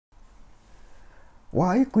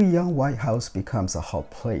Why Guiyang White House becomes a hot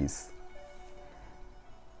place?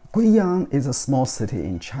 Guiyang is a small city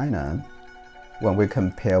in China when we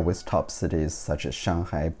compare with top cities such as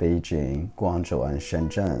Shanghai, Beijing, Guangzhou, and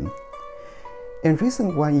Shenzhen. In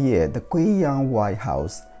recent 1 year, the Guiyang White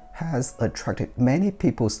House has attracted many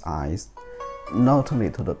people's eyes, not only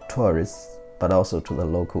to the tourists, but also to the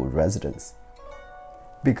local residents.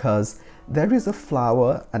 Because there is a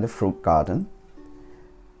flower and a fruit garden,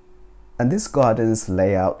 and this garden's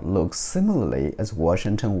layout looks similarly as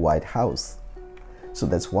Washington White House. So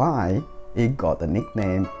that's why it got the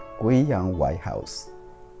nickname Guiyang White House.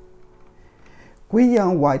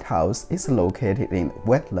 Guiyang White House is located in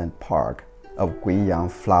Wetland Park of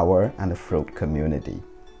Guiyang Flower and Fruit Community.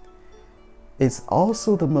 It's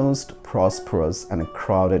also the most prosperous and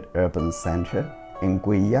crowded urban center in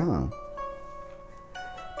Guiyang.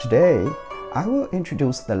 Today, I will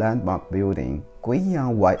introduce the landmark building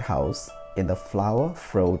Guiyang White House in the Flower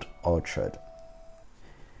Fruit Orchard.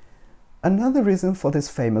 Another reason for this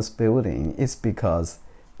famous building is because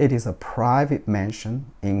it is a private mansion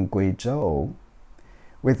in Guizhou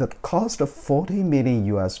with a cost of $40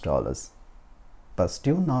 million, but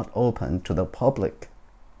still not open to the public.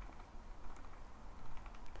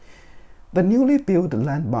 The newly built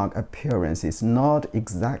landmark appearance is not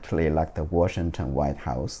exactly like the Washington White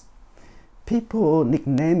House. People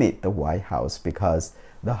nickname it the White House because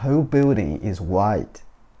the whole building is white,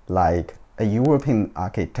 like a European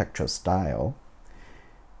architectural style,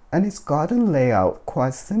 and its garden layout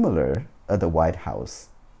quite similar to the White House.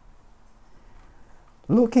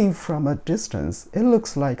 Looking from a distance, it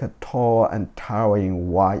looks like a tall and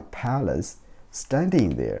towering white palace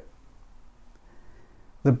standing there.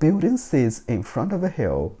 The building sits in front of a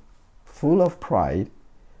hill, full of pride,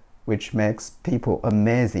 which makes people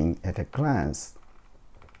amazing at a glance.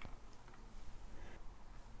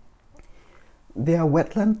 There are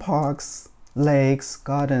wetland parks, lakes,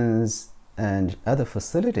 gardens, and other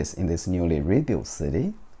facilities in this newly rebuilt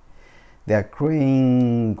city. There are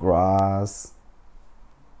green grass,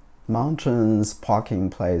 mountains,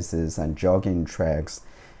 parking places, and jogging tracks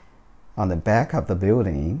on the back of the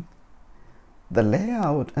building. The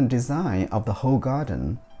layout and design of the whole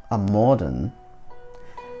garden are modern.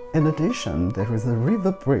 In addition, there is a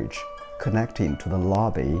river bridge connecting to the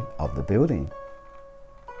lobby of the building.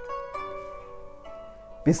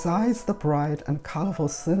 Besides the bright and colorful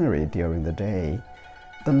scenery during the day,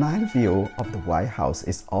 the night view of the White House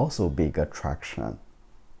is also a big attraction.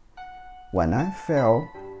 When night fell,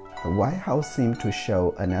 the White House seemed to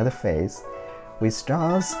show another face. With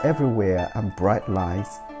stars everywhere and bright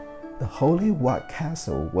lights, the holy white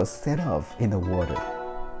castle was set off in the water,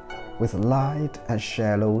 with light and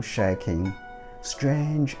shadow shaking,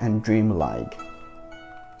 strange and dreamlike.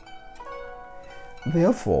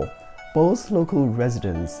 Therefore, both local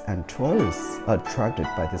residents and tourists are attracted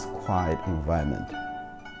by this quiet environment.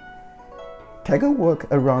 Take a walk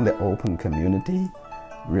around the open community,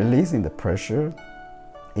 releasing the pressure,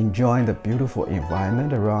 enjoying the beautiful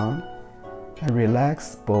environment around, and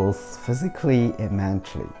relax both physically and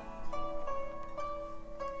mentally.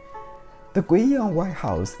 The Guiyang White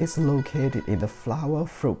House is located in the Flower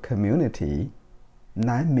Fruit Community,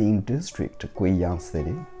 Nanming District, Guiyang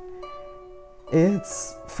City.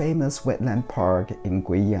 It's famous wetland park in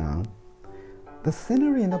Guiyang. The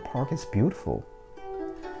scenery in the park is beautiful.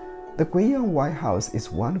 The Guiyang White House is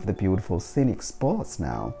one of the beautiful scenic spots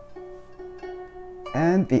now.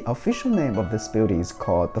 And the official name of this building is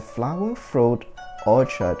called the Flower Fruit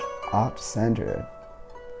Orchard Art Center.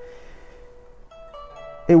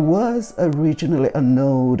 It was originally an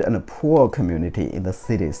old and a poor community in the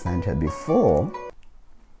city center before.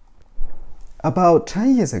 About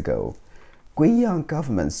 10 years ago, Guiyang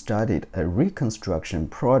government started a reconstruction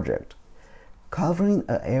project covering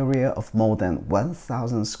an area of more than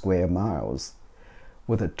 1,000 square miles,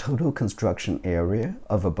 with a total construction area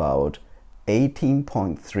of about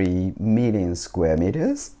 18.3 million square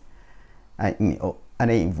meters and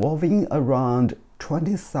involving around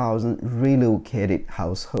 20,000 relocated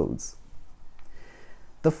households.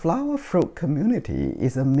 The Flower Fruit Community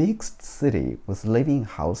is a mixed city with living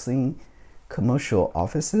housing, commercial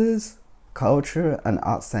offices, culture, and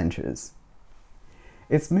art centers.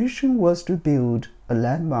 Its mission was to build a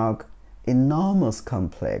landmark, enormous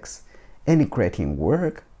complex integrating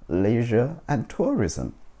work, leisure, and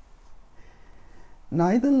tourism.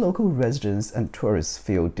 Neither local residents and tourists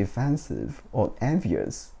feel defensive or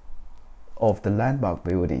envious of the landmark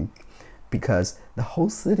building because the whole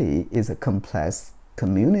city is a complex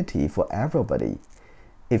community for everybody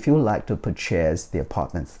if you like to purchase the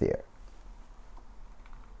apartments there.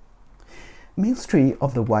 Ministry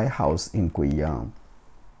of the White House in Guiyang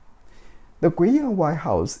The Guiyang White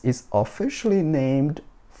House is officially named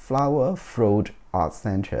Flower Fruit Art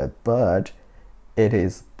Center, but it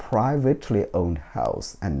is privately owned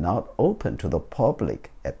house and not open to the public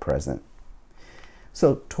at present.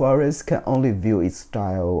 So tourists can only view its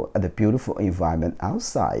style and the beautiful environment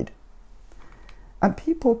outside. And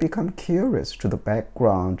people become curious to the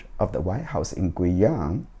background of the White House in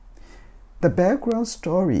Guiyang. The background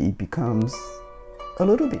story becomes a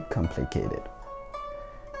little bit complicated.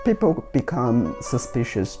 People become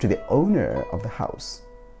suspicious to the owner of the house,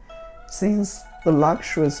 since the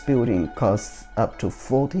luxurious building costs up to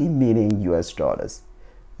 $40 million US.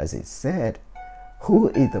 As it said, who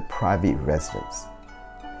is the private residence?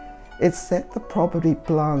 It said the property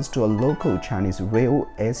belongs to a local Chinese real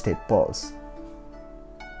estate boss.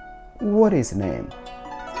 What is his name?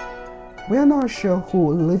 We are not sure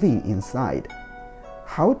who living inside.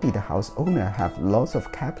 How did the house owner have lots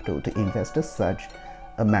of capital to invest in such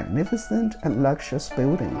a magnificent and luxurious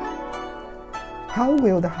building? How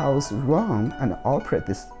will the house run and operate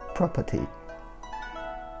this property?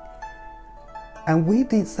 And we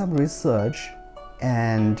did some research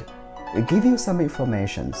and give you some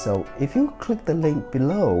information. So if you click the link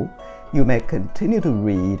below, you may continue to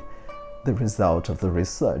read the result of the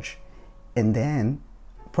research, and then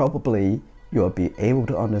probably you'll be able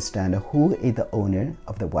to understand who is the owner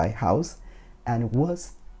of the White House and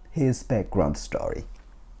what's his background story.